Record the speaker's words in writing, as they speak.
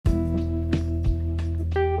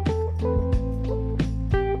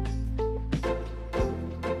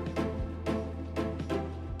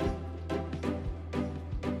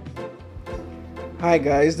Hi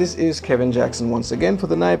guys, this is Kevin Jackson once again for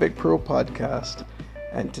the NIBEC Pro podcast,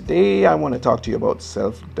 and today I want to talk to you about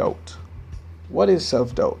self-doubt. What is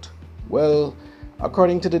self-doubt? Well,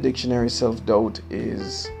 according to the dictionary, self-doubt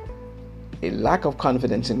is a lack of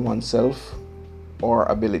confidence in oneself or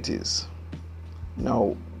abilities.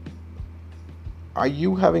 Now, are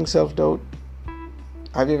you having self-doubt?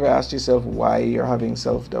 Have you ever asked yourself why you're having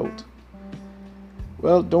self-doubt?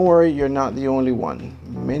 Well, don't worry, you're not the only one.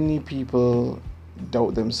 Many people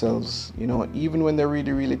doubt themselves, even when they're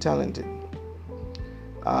really, really talented.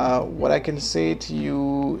 What I can say to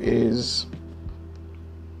you is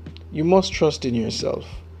you must trust in yourself,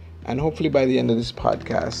 and hopefully by the end of this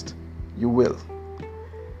podcast, you will.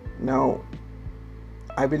 Now,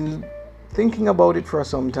 I've been thinking about it for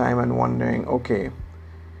some time and wondering, okay,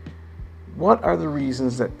 what are the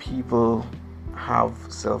reasons that people have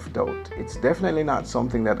self-doubt? It's definitely not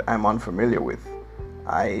something that I'm unfamiliar with.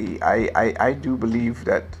 I do believe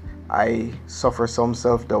that I suffer some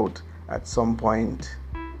self-doubt at some point,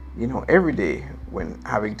 every day when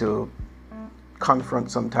having to confront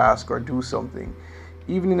some task or do something.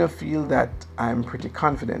 Even in a field that I'm pretty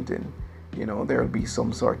confident in, there'll be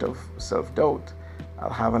some sort of self-doubt. I'll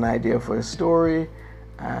have an idea for a story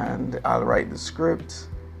and I'll write the script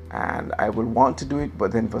and I will want to do it,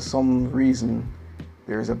 but then for some reason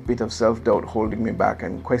there's a bit of self-doubt holding me back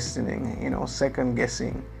and questioning, second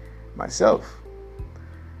guessing myself.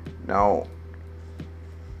 Now,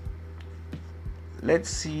 let's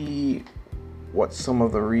see what some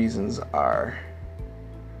of the reasons are.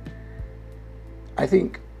 I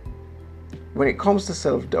think when it comes to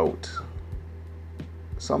self-doubt,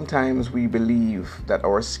 sometimes we believe that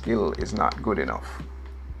our skill is not good enough.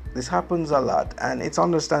 This happens a lot, and it's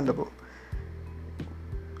understandable.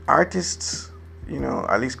 Artists,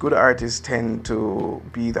 at least good artists, tend to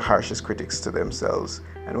be the harshest critics to themselves.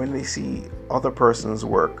 And when they see other person's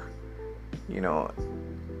work,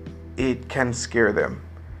 it can scare them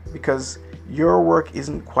because your work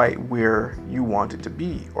isn't quite where you want it to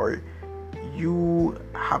be, or you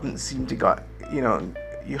haven't seemed to have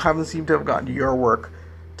gotten your work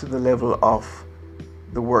to the level of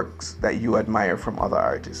the works that you admire from other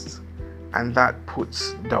artists. And that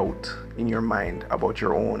puts doubt in your mind about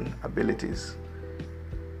your own abilities.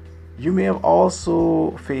 You may have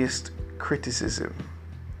also faced criticism,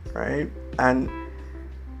 right? And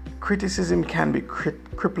criticism can be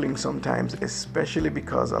crippling sometimes, especially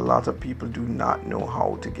because a lot of people do not know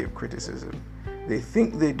how to give criticism. They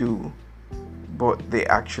think they do, but they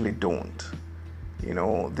actually don't.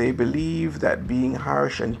 They believe that being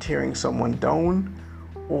harsh and tearing someone down,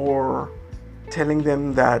 or telling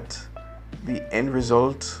them that the end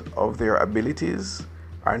result of their abilities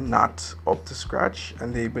are not up to scratch,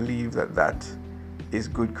 and they believe that that is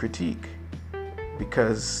good critique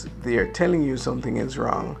because they are telling you something is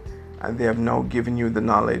wrong and they have now given you the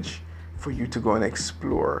knowledge for you to go and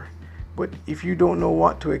explore. But if you don't know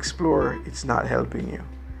what to explore, it's not helping you,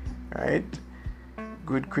 right?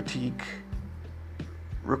 Good critique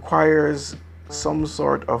requires some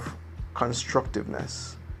sort of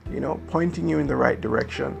constructiveness, pointing you in the right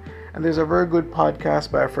direction. And there's a very good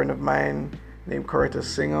podcast by a friend of mine named Coretta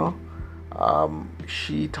Singer.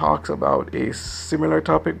 She talks about a similar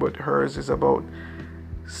topic, but hers is about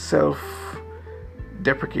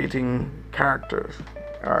self-deprecating characters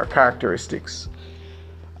or characteristics.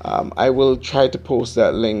 I will try to post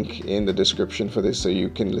that link in the description for this so you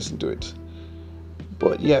can listen to it.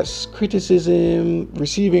 But yes,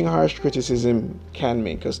 receiving harsh criticism can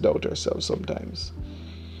make us doubt ourselves sometimes.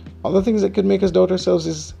 Other things that could make us doubt ourselves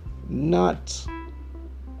is not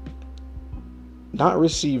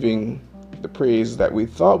receiving the praise that we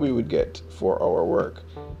thought we would get for our work.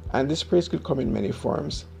 And this praise could come in many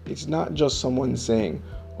forms. It's not just someone saying,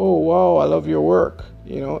 "Oh wow, I love your work."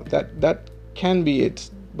 That can be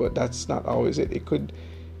it, but that's not always it. It could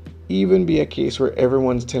even be a case where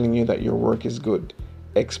everyone's telling you that your work is good.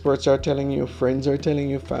 Experts are telling you, friends are telling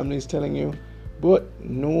you, families telling you, but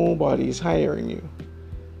nobody's hiring you.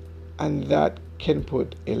 And that can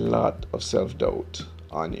put a lot of self-doubt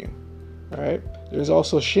on you. All right. There's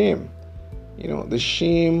also shame. The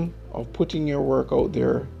shame of putting your work out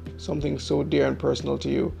there, something so dear and personal to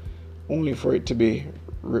you, only for it to be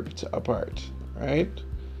ripped apart. Right.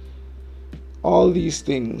 All these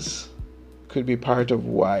things could be part of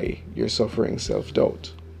why you're suffering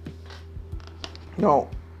self-doubt. Now,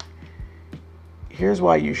 here's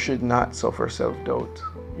why you should not suffer self-doubt.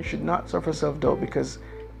 You should not suffer self-doubt because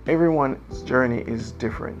everyone's journey is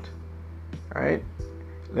different. All right.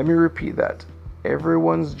 Let me repeat that.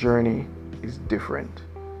 Everyone's journey is different.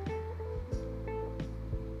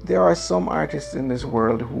 there are some artists in this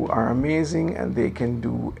world who are amazing and they can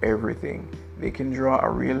do everything. They can draw a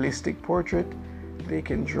realistic portrait, they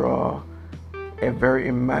can draw a very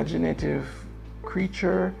imaginative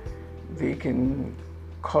creature, they can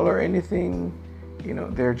color anything,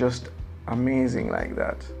 they're just amazing like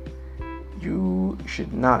that. You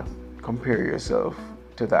should not compare yourself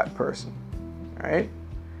to that person, right?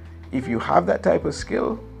 If you have that type of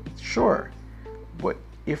skill, sure, but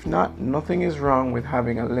if not, nothing is wrong with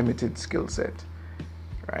having a limited skill set,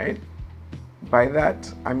 right? By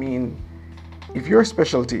that, I mean, if your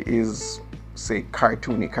specialty is, say,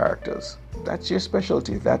 cartoony characters, that's your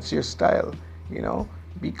specialty, that's your style,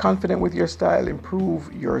 be confident with your style,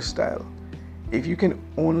 improve your style. If you can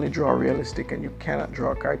only draw realistic and you cannot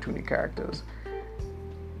draw cartoony characters,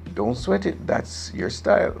 don't sweat it, that's your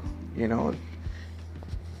style,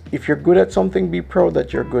 If you're good at something, be proud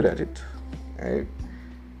that you're good at it, right?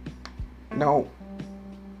 Now,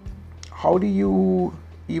 how do you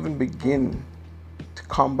even begin to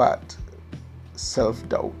combat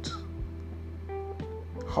self-doubt?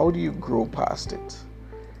 How do you grow past it?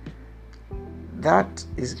 That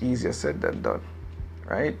is easier said than done,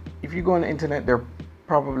 right? If you go on the internet, there are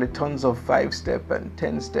probably tons of 5-step and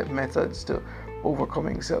 10-step methods to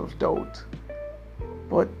overcoming self-doubt.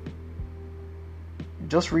 But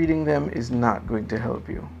just reading them is not going to help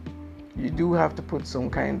you. You do have to put some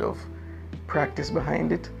kind of practice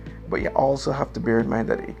behind it, but you also have to bear in mind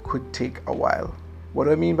that it could take a while. What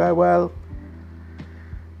do I mean by a while?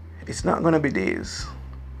 It's not going to be days.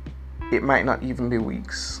 It might not even be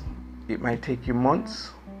weeks. It might take you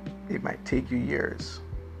months. It might take you years.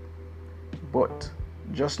 But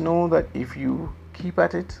just know that if you keep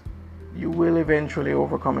at it, you will eventually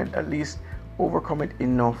overcome it, at least overcome it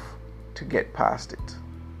enough to get past it.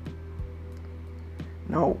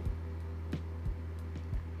 Now,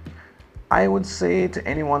 I would say to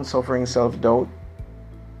anyone suffering self-doubt,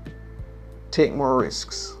 take more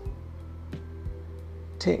risks.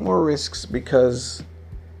 Take more risks because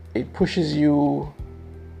it pushes you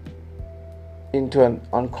into an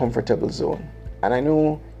uncomfortable zone. And I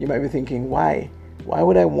know you might be thinking, why? Why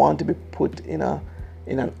would I want to be put in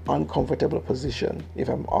an uncomfortable position if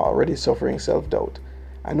I'm already suffering self-doubt?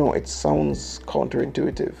 I know it sounds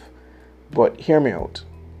counterintuitive, but hear me out.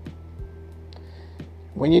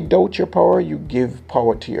 When you doubt your power, you give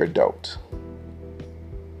power to your doubt.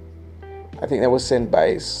 I think that was said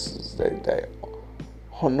by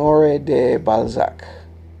Honoré de Balzac.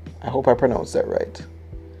 I hope I pronounced that right.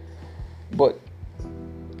 But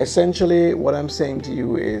essentially, what I'm saying to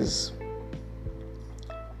you is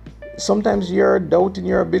sometimes you're doubting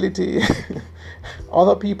your ability.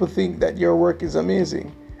 Other people think that your work is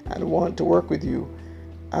amazing and want to work with you,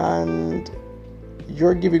 and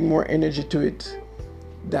you're giving more energy to it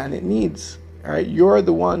than it needs. Right? You're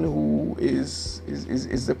the one who is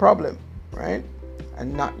the problem, right?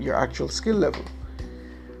 And not your actual skill level.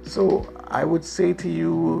 So I would say to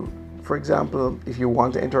you, for example, if you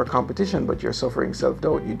want to enter a competition but you're suffering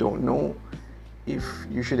self-doubt, you don't know if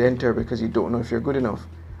you should enter because you don't know if you're good enough,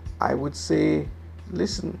 I would say,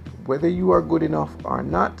 listen, whether you are good enough or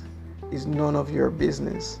not is none of your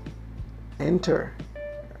business. Enter.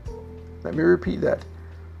 Let me repeat that.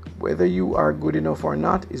 Whether you are good enough or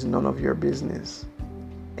not is none of your business.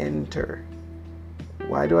 Enter.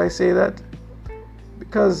 Why do I say that?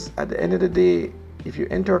 Because at the end of the day, if you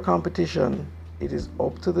enter a competition, it is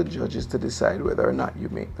up to the judges to decide whether or not you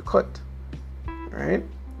make the cut. Right?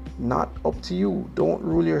 Not up to you. Don't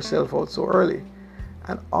rule yourself out so early.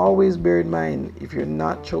 And always bear in mind, if you're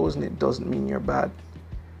not chosen, it doesn't mean you're bad.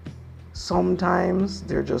 Sometimes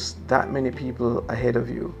there are just that many people ahead of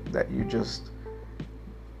you that you just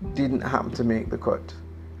didn't happen to make the cut.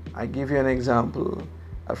 I give you an example.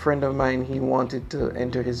 A friend of mine, he wanted to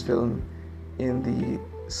enter his film in the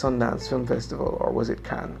Sundance Film Festival, or was it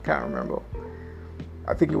Cannes? Can't remember.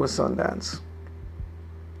 I think it was Sundance.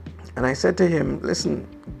 And I said to him, listen,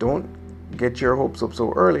 don't get your hopes up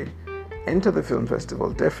so early. Enter the film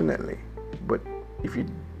festival, definitely. But if you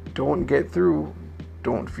don't get through,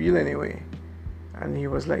 don't feel anyway. And he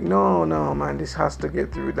was like, no, man, this has to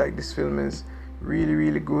get through. Like, this film is really,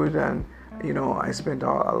 really good. And, I spent a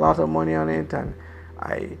lot of money on it. And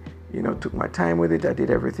I, took my time with it. I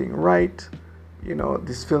did everything right.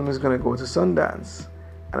 This film is going to go to Sundance.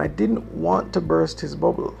 And I didn't want to burst his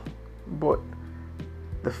bubble. But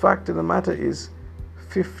the fact of the matter is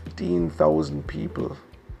 15,000 people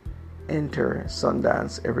enter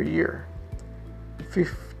Sundance every year.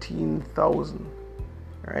 15,000,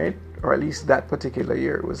 right? Or at least that particular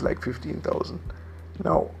year it was like 15,000.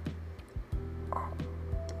 Now,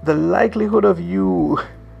 the likelihood of you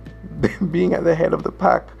being at the head of the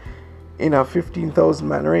pack in a 15,000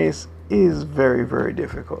 man race is very, very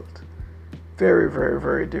difficult. Very, very,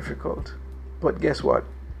 very difficult. But guess what?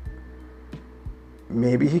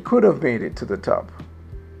 Maybe he could have made it to the top.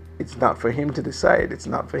 It's not for him to decide. It's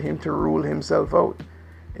not for him to rule himself out.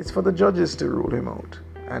 It's for the judges to rule him out.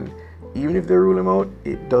 And even if they rule him out,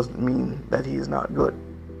 it doesn't mean that he is not good.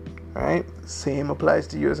 Right? Same applies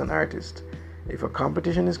to you as an artist. If a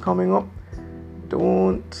competition is coming up,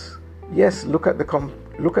 look at the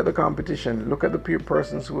competition, look at the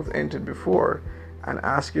persons who have entered before, and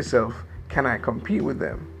ask yourself, can I compete with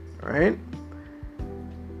them? Right?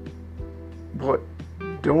 But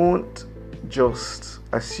don't just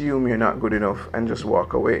assume you're not good enough and just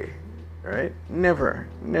walk away. Right? Never.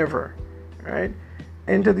 Right?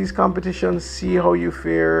 Enter these competitions, see how you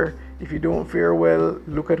fare. If you don't fare well,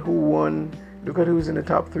 look at who won, look at who's in the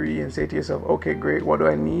top 3, and say to yourself, okay, great, what do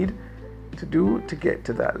I need to do to get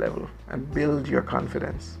to that level? And build your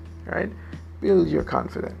confidence, right? Build your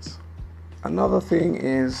confidence. Another thing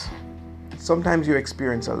is, sometimes you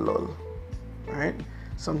experience a lull, right?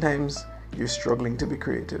 Sometimes you're struggling to be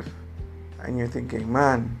creative, and you're thinking,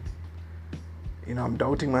 man, I'm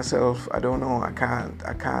doubting myself. I don't know, I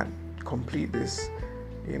can't complete this.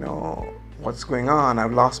 What's going on?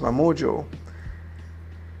 I've lost my mojo.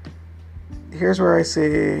 Here's where I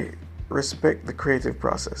say respect the creative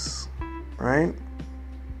process, right?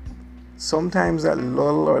 Sometimes that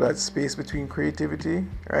lull or that space between creativity,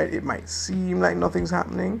 right? It might seem like nothing's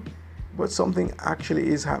happening, but something actually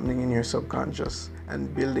is happening in your subconscious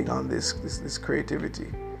and building on this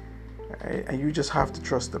creativity, right? And you just have to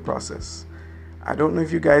trust the process. I don't know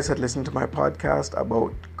if you guys had listened to my podcast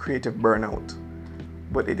about creative burnout,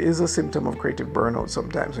 but it is a symptom of creative burnout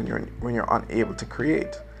sometimes when you're unable to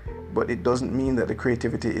create. But it doesn't mean that the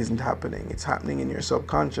creativity isn't happening. It's happening in your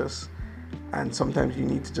subconscious, and sometimes you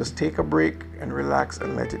need to just take a break and relax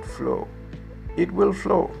and let it flow. It will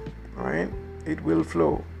flow, right? It will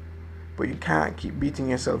flow, but you can't keep beating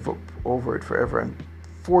yourself up over it forever and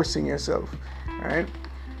forcing yourself, right?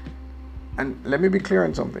 And let me be clear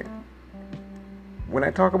on something. When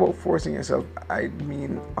I talk about forcing yourself, I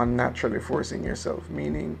mean unnaturally forcing yourself,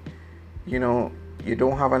 meaning, you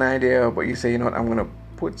don't have an idea, but you say, I'm going to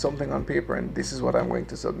put something on paper and this is what I'm going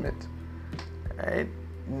to submit. Right?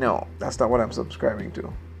 No, that's not what I'm subscribing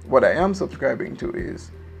to. What I am subscribing to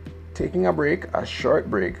is taking a short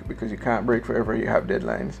break, because you can't break forever, you have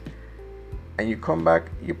deadlines, and you come back,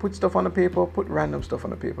 you put stuff on the paper, put random stuff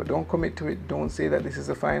on the paper. Don't commit to it. Don't say that this is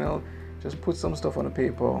the final. Just put some stuff on the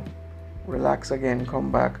paper. Relax again,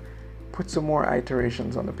 come back, put some more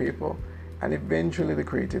iterations on the paper, and eventually the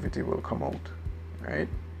creativity will come out, right?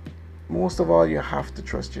 Most of all, you have to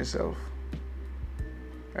trust yourself,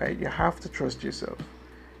 right? You have to trust yourself.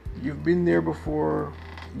 You've been there before,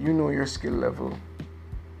 you know your skill level.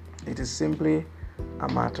 It is simply a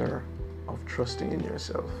matter of trusting in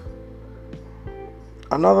yourself.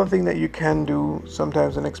 Another thing that you can do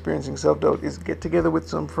sometimes when experiencing self-doubt is get together with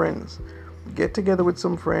some friends. Get together with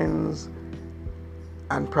some friends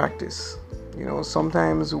and practice.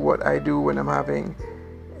 Sometimes what I do when I'm having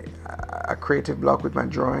a creative block with my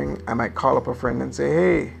drawing, I might call up a friend and say,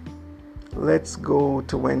 hey, let's go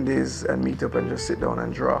to Wendy's and meet up and just sit down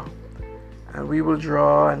and draw. And we will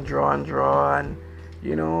draw and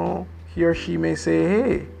he or she may say,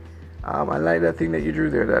 hey, I like that thing that you drew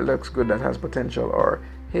there, that looks good, that has potential. Or,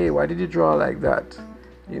 hey, why did you draw like that?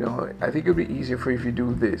 I think it would be easier for you if you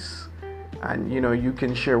do this. And you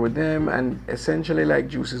can share with them, and essentially like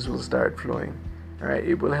juices will start flowing. Right?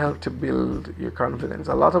 It will help to build your confidence.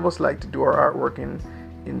 A lot of us like to do our artwork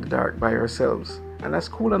in the dark by ourselves, and that's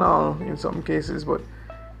cool and all in some cases, but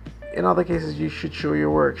in other cases you should show your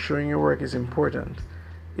work. Showing your work is important.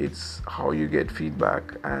 It's how you get feedback,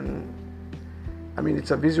 and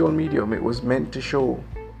it's a visual medium. It was meant to show,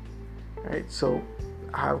 right? So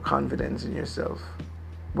have confidence in yourself.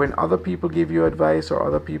 When other people give you advice, or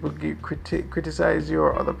other people criticize you,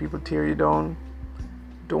 or other people tear you down,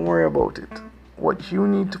 don't worry about it. What you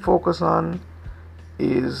need to focus on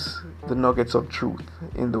is the nuggets of truth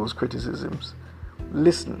in those criticisms.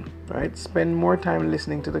 Listen, right? Spend more time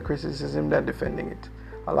listening to the criticism than defending it.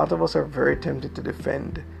 A lot of us are very tempted to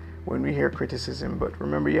defend when we hear criticism, but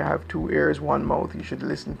remember, you have 2 ears, 1 mouth. You should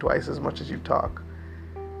listen twice as much as you talk.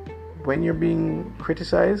 When you're being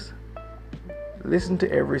criticized, listen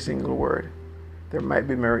to every single word. There might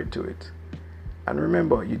be merit to it. And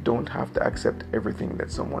remember, you don't have to accept everything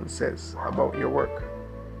that someone says about your work.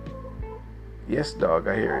 Yes, dog,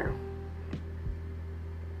 I hear you.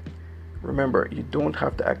 Remember, you don't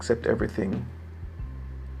have to accept everything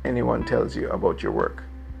anyone tells you about your work.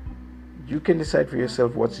 you can decide for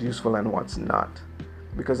yourself what's useful and what's not.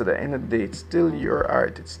 Because at the end of the day, it's still your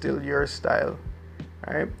art, it's still your style.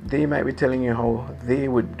 Right? They might be telling you how they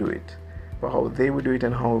would do it, but how they would do it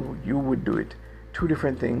and how you would do it, two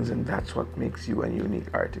different things, and that's what makes you a unique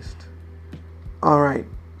artist. Alright,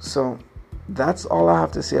 so that's all I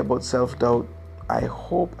have to say about self-doubt. I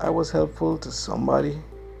hope I was helpful to somebody.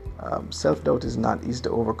 Self-doubt is not easy to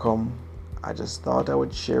overcome. I just thought I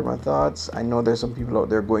would share my thoughts. I know there's some people out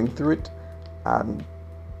there going through it, and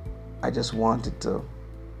I just wanted to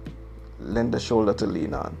lend a shoulder to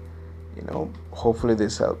lean on. Hopefully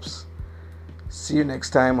this helps. See you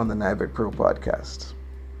next time on the NIVEC Pro podcast.